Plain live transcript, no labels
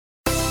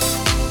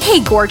Hey,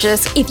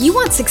 gorgeous. If you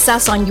want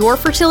success on your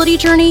fertility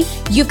journey,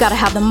 you've got to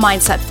have the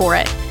mindset for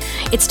it.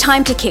 It's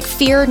time to kick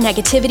fear,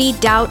 negativity,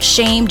 doubt,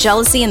 shame,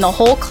 jealousy, and the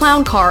whole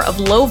clown car of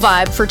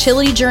low-vibe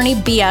fertility journey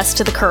BS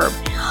to the curb.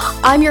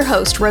 I'm your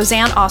host,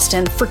 Roseanne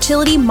Austin,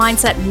 fertility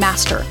mindset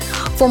master,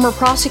 former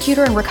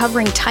prosecutor and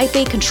recovering type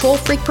A control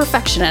freak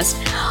perfectionist.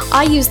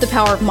 I use the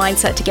power of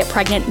mindset to get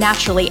pregnant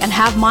naturally and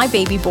have my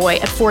baby boy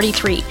at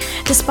 43,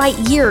 despite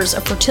years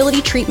of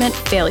fertility treatment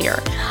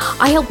failure.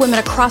 I help women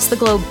across the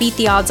globe beat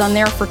the odds on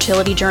their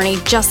fertility journey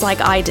just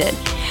like I did.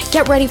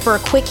 Get ready for a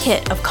quick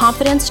hit of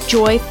confidence,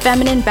 joy,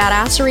 feminine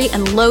badassery,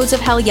 and loads of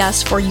hell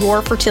yes for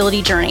your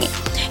fertility journey.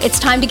 It's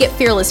time to get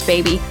fearless,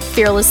 baby.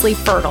 Fearlessly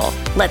fertile.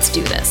 Let's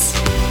do this.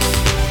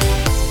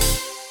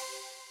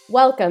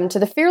 Welcome to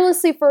the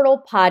Fearlessly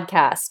Fertile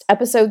Podcast,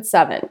 Episode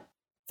 7.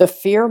 The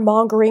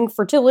fear-mongering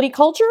fertility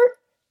culture?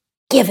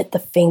 Give it the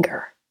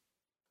finger.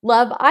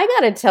 Love, I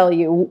gotta tell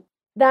you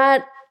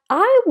that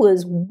I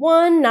was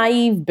one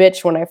naive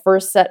bitch when I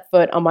first set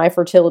foot on my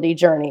fertility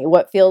journey,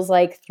 what feels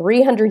like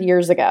 300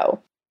 years ago.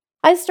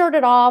 I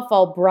started off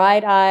all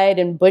bright-eyed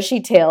and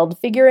bushy-tailed,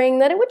 figuring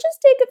that it would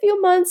just take a few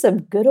months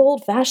of good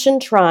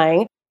old-fashioned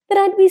trying, that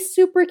I'd be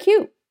super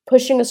cute,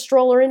 pushing a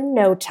stroller in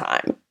no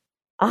time.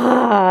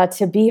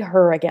 To be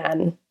her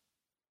again.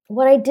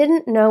 What I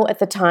didn't know at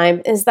the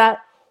time is that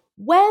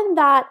when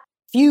that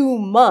few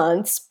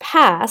months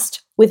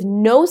passed with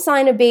no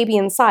sign of baby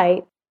in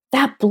sight,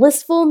 that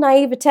blissful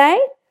naivete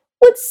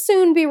would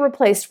soon be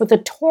replaced with a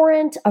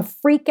torrent of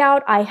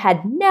freakout I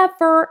had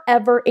never,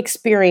 ever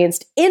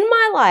experienced in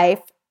my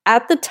life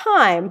at the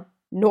time,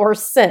 nor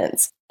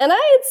since. And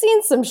I had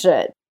seen some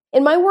shit.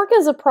 In my work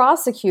as a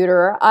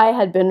prosecutor, I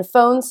had been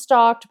phone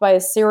stalked by a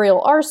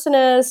serial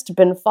arsonist,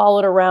 been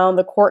followed around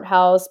the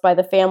courthouse by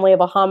the family of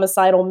a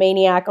homicidal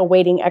maniac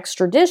awaiting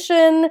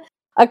extradition,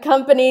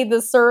 accompanied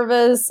the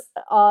service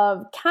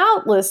of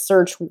countless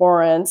search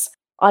warrants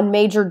on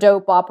major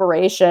dope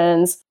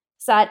operations,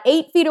 sat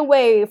 8 feet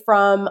away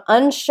from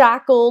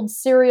unshackled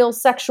serial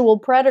sexual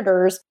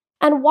predators,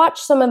 and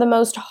watched some of the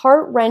most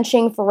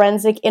heart-wrenching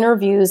forensic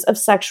interviews of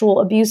sexual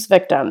abuse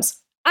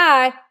victims.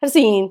 I have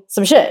seen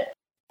some shit.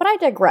 But I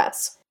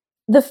digress.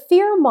 The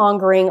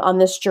fear-mongering on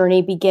this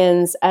journey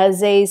begins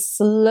as a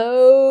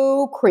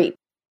slow creep.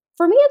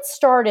 For me, it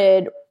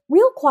started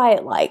real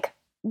quiet-like,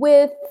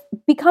 with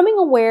becoming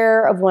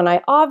aware of when I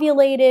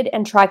ovulated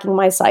and tracking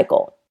my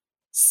cycle.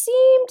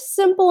 Seemed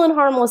simple and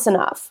harmless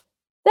enough.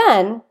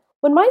 Then,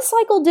 when my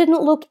cycle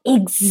didn't look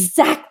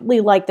exactly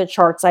like the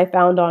charts I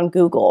found on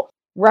Google,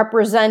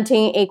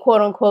 representing a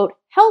quote-unquote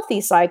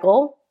healthy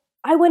cycle,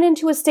 I went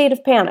into a state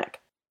of panic.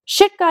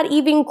 Shit got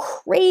even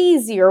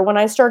crazier when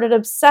I started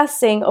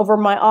obsessing over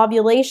my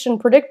ovulation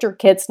predictor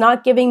kits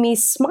not giving me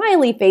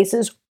smiley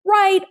faces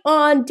right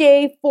on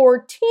day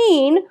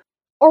 14,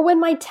 or when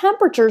my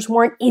temperatures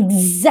weren't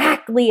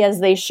exactly as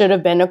they should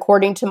have been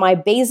according to my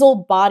basal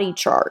body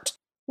chart.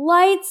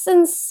 Lights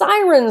and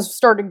sirens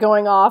started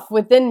going off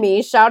within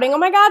me, shouting, "Oh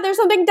my God, there's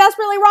something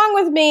desperately wrong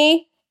with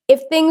me,"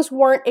 if things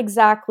weren't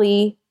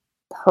exactly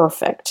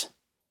perfect.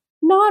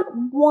 Not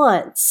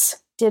once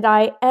did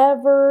I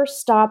ever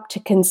stop to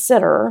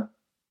consider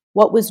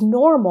what was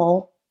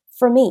normal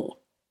for me.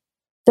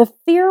 The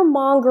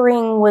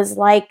fear-mongering was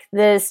like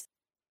this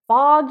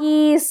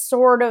foggy,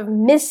 sort of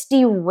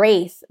misty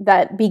wraith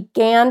that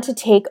began to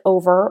take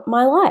over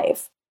my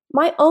life.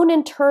 My own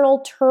internal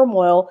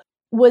turmoil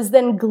was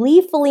then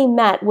gleefully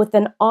met with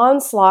an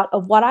onslaught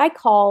of what I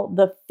call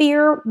the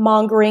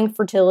fear-mongering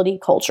fertility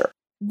culture.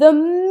 The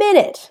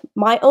minute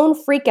my own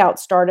freakout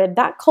started,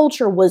 that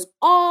culture was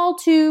all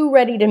too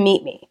ready to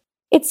meet me.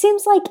 It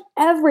seems like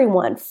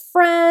everyone,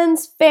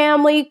 friends,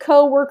 family,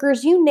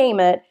 coworkers, you name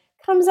it,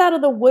 comes out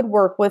of the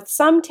woodwork with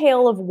some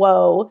tale of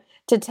woe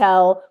to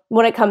tell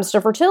when it comes to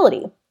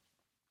fertility.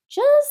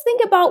 Just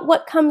think about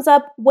what comes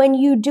up when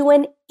you do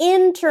an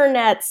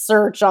internet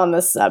search on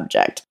the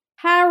subject.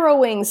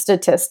 Harrowing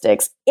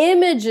statistics,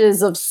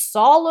 images of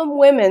solemn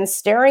women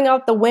staring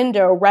out the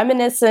window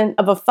reminiscent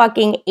of a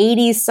fucking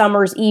 80s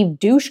Summer's Eve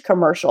douche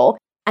commercial,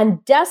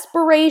 and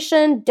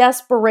desperation,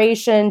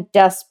 desperation,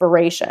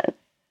 desperation.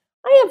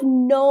 I have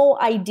no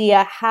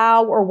idea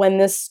how or when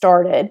this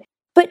started,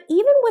 but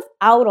even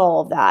without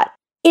all of that,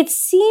 it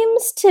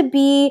seems to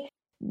be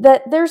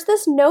that there's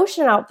this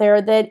notion out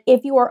there that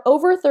if you are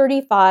over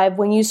 35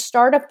 when you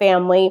start a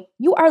family,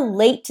 you are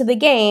late to the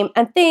game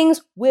and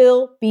things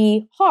will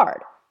be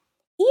hard.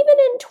 Even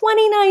in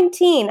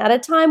 2019, at a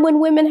time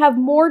when women have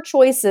more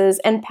choices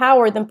and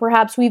power than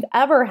perhaps we've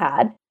ever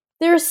had,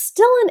 there's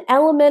still an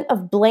element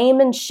of blame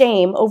and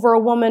shame over a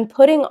woman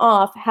putting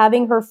off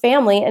having her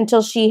family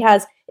until she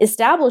has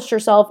established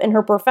herself in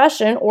her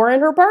profession or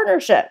in her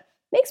partnership.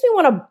 Makes me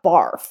want to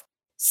barf.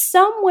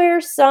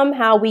 Somewhere,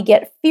 somehow, we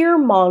get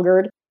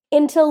fear-mongered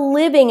into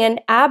living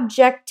in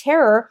abject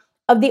terror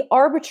of the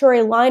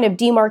arbitrary line of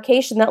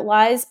demarcation that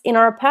lies in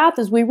our path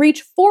as we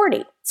reach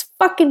 40. It's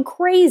fucking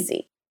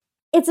crazy.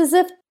 It's as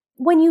if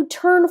when you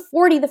turn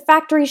 40, the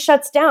factory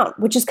shuts down,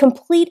 which is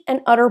complete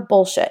and utter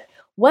bullshit.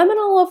 Women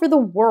all over the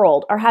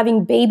world are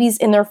having babies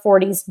in their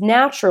 40s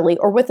naturally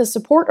or with the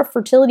support of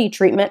fertility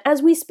treatment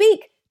as we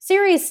speak.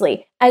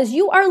 Seriously, as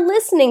you are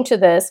listening to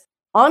this,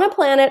 on a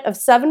planet of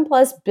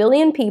 7+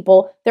 billion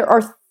people, there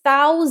are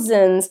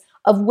thousands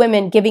of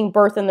women giving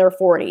birth in their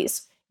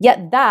 40s.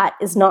 Yet that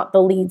is not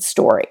the lead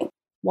story.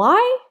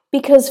 Why?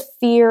 Because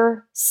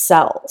fear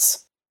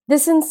sells.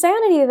 This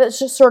insanity that's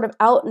just sort of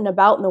out and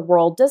about in the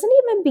world doesn't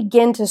even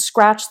begin to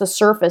scratch the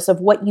surface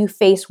of what you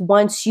face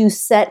once you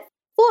set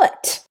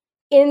foot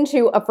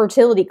into a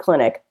fertility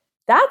clinic.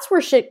 That's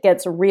where shit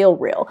gets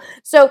real.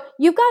 So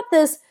you've got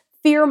this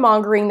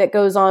fear-mongering that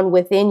goes on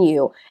within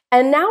you,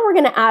 and now we're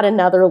going to add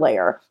another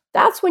layer.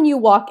 That's when you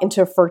walk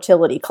into a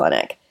fertility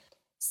clinic.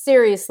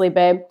 Seriously,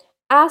 babe,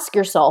 ask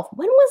yourself,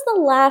 when was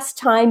the last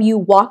time you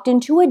walked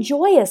into a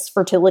joyous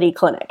fertility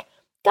clinic?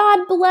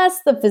 God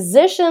bless the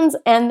physicians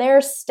and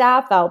their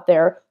staff out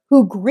there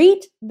who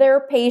greet their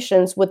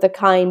patients with the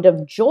kind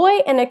of joy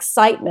and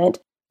excitement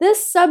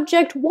this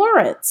subject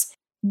warrants.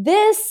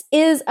 This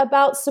is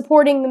about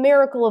supporting the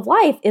miracle of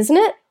life, isn't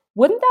it?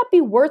 Wouldn't that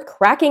be worth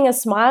cracking a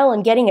smile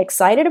and getting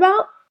excited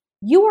about?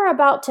 You are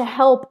about to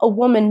help a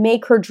woman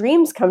make her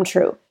dreams come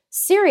true.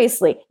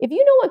 Seriously, if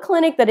you know a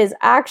clinic that is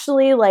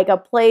actually like a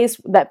place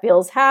that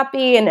feels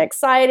happy and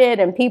excited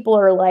and people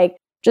are like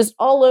just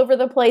all over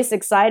the place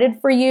excited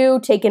for you,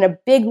 taking a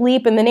big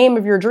leap in the name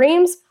of your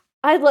dreams,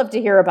 I'd love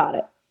to hear about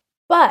it.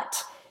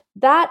 But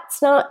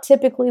that's not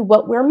typically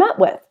what we're met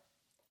with.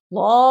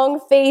 Long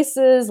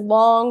faces,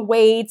 long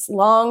waits,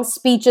 long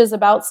speeches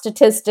about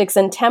statistics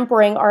and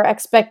tempering our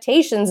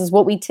expectations is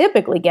what we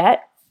typically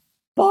get.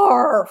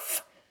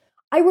 Barf!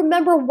 I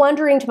remember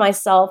wondering to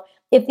myself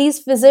if these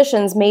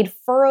physicians made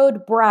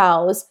furrowed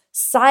brows,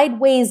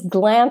 sideways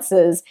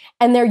glances,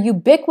 and their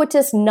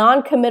ubiquitous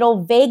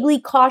non-committal, vaguely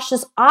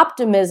cautious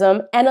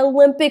optimism an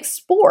Olympic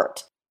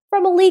sport.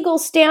 From a legal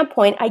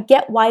standpoint, I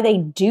get why they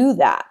do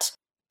that.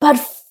 But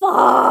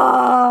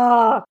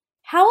fuck!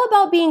 How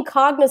about being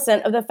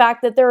cognizant of the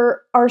fact that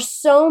there are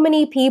so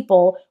many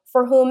people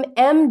for whom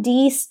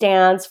MD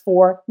stands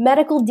for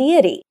medical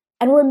deity?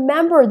 And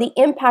remember the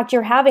impact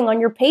you're having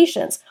on your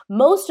patients,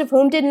 most of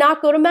whom did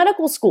not go to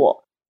medical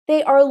school.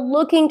 They are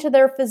looking to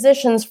their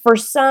physicians for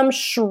some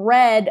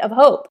shred of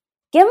hope.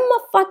 Give them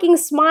a fucking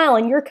smile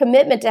and your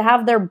commitment to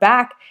have their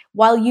back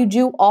while you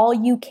do all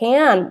you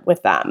can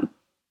with them.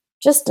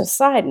 Just a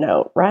side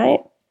note,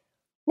 right?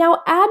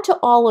 Now add to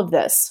all of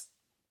this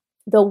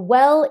the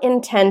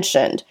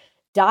well-intentioned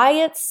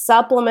diets,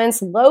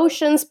 supplements,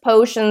 lotions,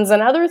 potions,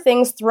 and other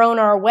things thrown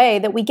our way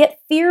that we get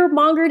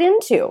fear-mongered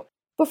into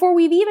before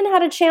we've even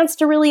had a chance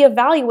to really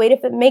evaluate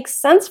if it makes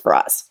sense for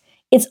us.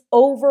 It's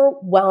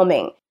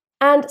overwhelming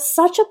and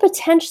such a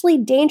potentially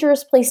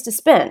dangerous place to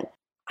spin.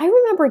 I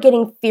remember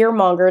getting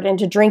fear-mongered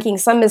into drinking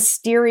some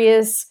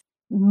mysterious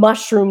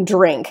mushroom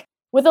drink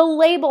with a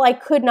label I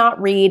could not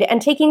read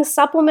and taking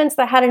supplements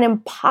that had an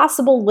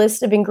impossible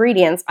list of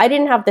ingredients. I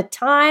didn't have the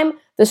time,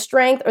 the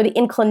strength, or the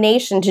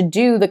inclination to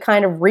do the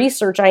kind of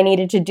research I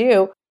needed to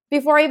do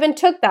before I even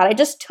took that. I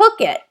just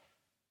took it,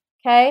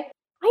 okay?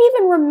 I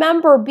even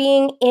remember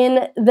being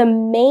in the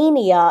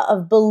mania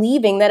of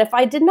believing that if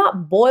I did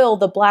not boil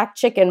the black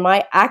chicken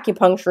my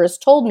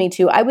acupuncturist told me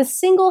to, I was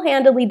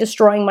single-handedly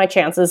destroying my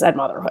chances at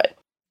motherhood.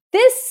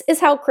 This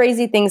is how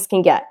crazy things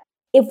can get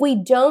if we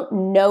don't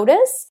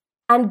notice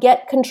and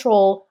get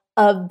control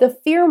of the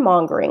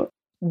fear-mongering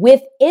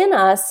within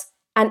us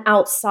and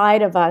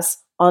outside of us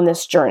on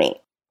this journey.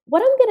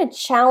 What I'm going to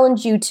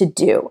challenge you to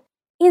do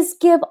is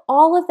give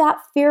all of that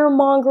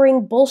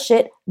fear-mongering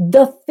bullshit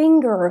the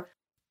finger,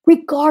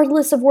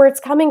 regardless of where it's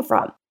coming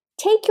from.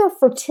 Take your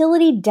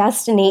fertility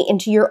destiny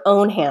into your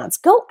own hands.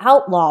 Go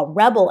outlaw,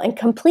 rebel, and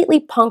completely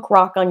punk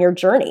rock on your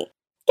journey.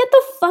 Get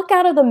the fuck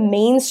out of the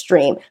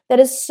mainstream that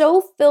is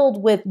so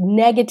filled with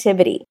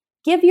negativity.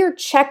 Give your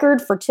checkered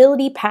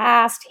fertility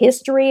past,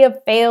 history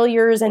of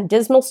failures, and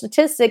dismal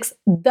statistics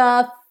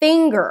the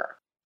finger.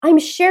 I'm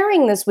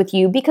sharing this with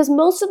you because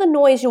most of the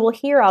noise you will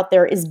hear out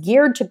there is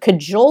geared to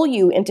cajole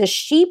you into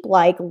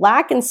sheep-like,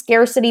 lack and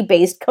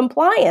scarcity-based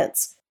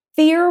compliance.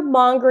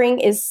 Fear-mongering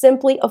is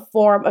simply a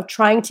form of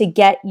trying to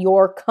get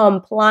your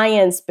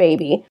compliance,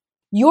 baby.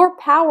 Your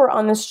power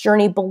on this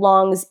journey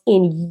belongs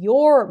in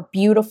your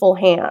beautiful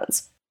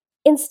hands.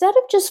 Instead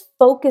of just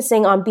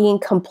focusing on being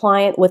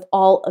compliant with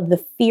all of the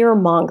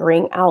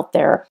fear-mongering out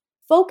there,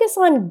 focus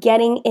on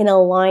getting in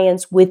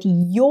alliance with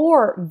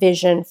your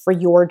vision for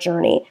your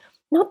journey,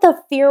 not the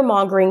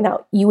fear-mongering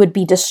that you would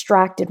be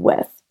distracted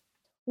with.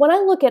 When I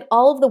look at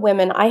all of the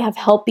women I have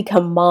helped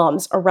become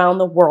moms around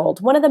the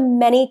world, one of the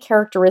many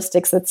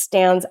characteristics that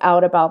stands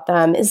out about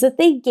them is that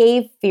they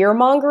gave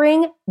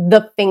fear-mongering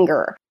the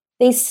finger.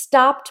 They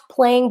stopped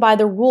playing by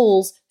the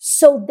rules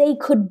so they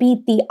could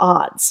beat the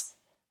odds.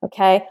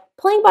 Okay?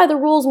 Playing by the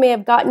rules may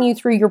have gotten you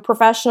through your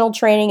professional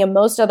training and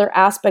most other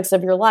aspects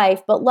of your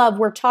life, but love,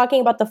 we're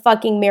talking about the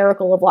fucking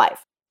miracle of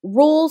life.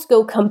 Rules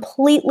go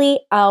completely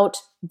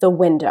out the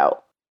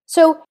window.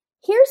 So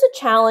here's a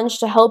challenge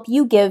to help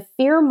you give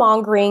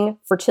fear-mongering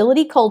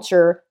fertility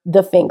culture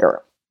the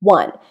finger.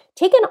 1,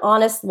 Take an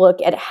honest look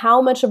at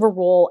how much of a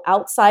role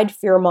outside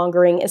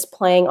fear-mongering is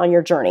playing on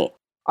your journey.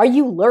 Are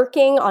you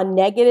lurking on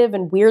negative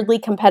and weirdly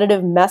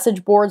competitive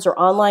message boards or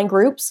online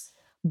groups?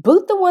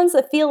 Boot the ones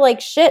that feel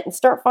like shit and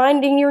start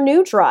finding your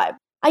new tribe.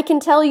 I can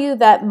tell you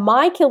that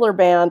my killer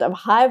band of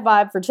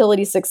high-vibe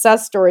fertility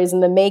success stories in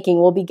the making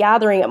will be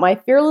gathering at my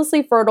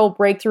Fearlessly Fertile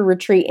Breakthrough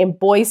Retreat in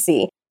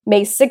Boise,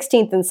 May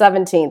 16th and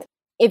 17th.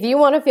 If you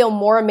want to feel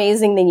more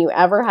amazing than you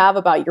ever have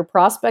about your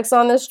prospects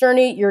on this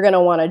journey, you're going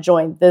to want to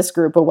join this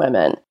group of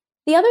women.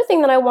 The other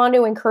thing that I want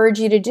to encourage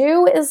you to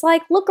do is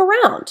look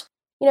around.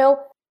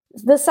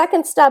 The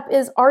second step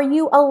is, are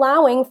you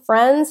allowing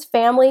friends,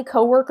 family,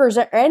 coworkers,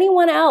 or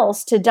anyone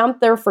else to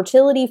dump their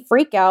fertility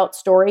freakout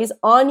stories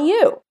on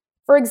you?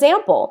 For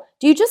example,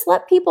 do you just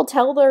let people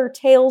tell their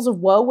tales of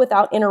woe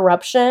without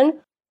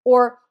interruption?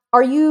 Or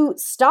are you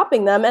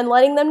stopping them and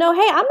letting them know,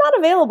 hey, I'm not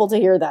available to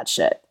hear that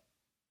shit?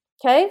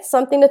 Okay,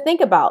 something to think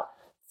about.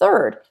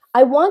 Third,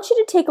 I want you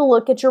to take a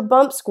look at your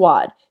bump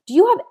squad. Do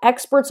you have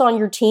experts on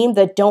your team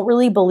that don't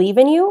really believe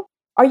in you?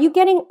 Are you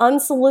getting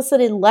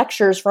unsolicited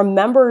lectures from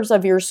members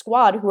of your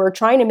squad who are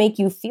trying to make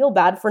you feel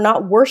bad for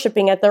not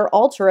worshiping at their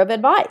altar of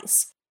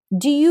advice?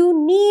 Do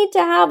you need to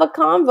have a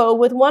convo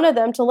with one of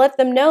them to let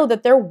them know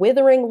that their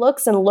withering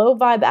looks and low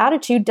vibe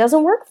attitude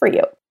doesn't work for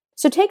you?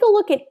 So take a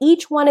look at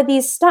each one of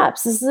these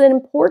steps. This is an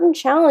important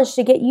challenge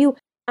to get you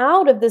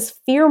out of this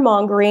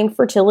fear-mongering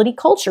fertility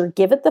culture.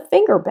 Give it the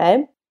finger,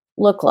 babe.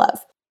 Look,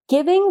 love.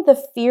 Giving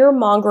the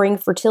fear-mongering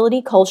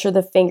fertility culture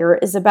the finger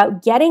is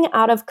about getting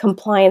out of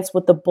compliance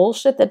with the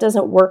bullshit that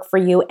doesn't work for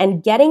you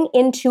and getting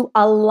into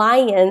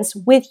alliance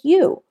with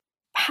you.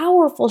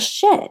 Powerful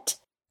shit.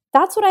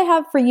 That's what I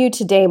have for you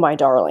today, my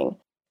darling.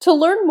 To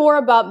learn more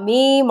about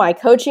me, my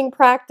coaching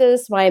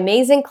practice, my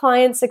amazing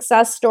client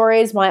success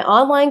stories, my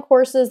online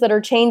courses that are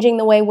changing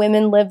the way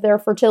women live their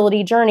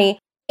fertility journey,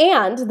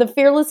 and the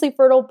Fearlessly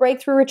Fertile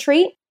Breakthrough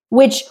Retreat,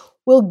 which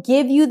will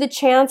give you the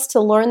chance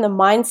to learn the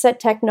mindset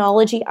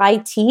technology I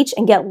teach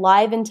and get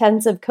live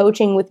intensive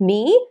coaching with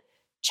me,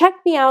 check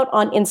me out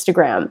on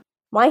Instagram.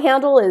 My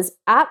handle is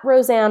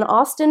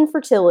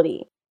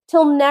 @RoseanneAustinFertility.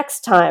 Till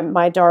next time,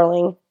 my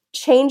darling,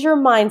 change your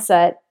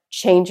mindset,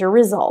 change your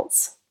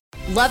results.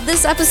 Love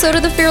this episode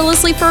of the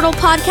Fearlessly Fertile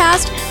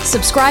podcast?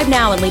 Subscribe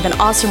now and leave an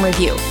awesome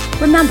review.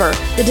 Remember,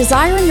 the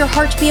desire in your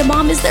heart to be a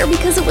mom is there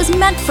because it was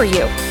meant for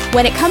you.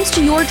 When it comes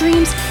to your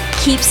dreams,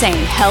 keep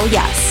saying hell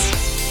yes.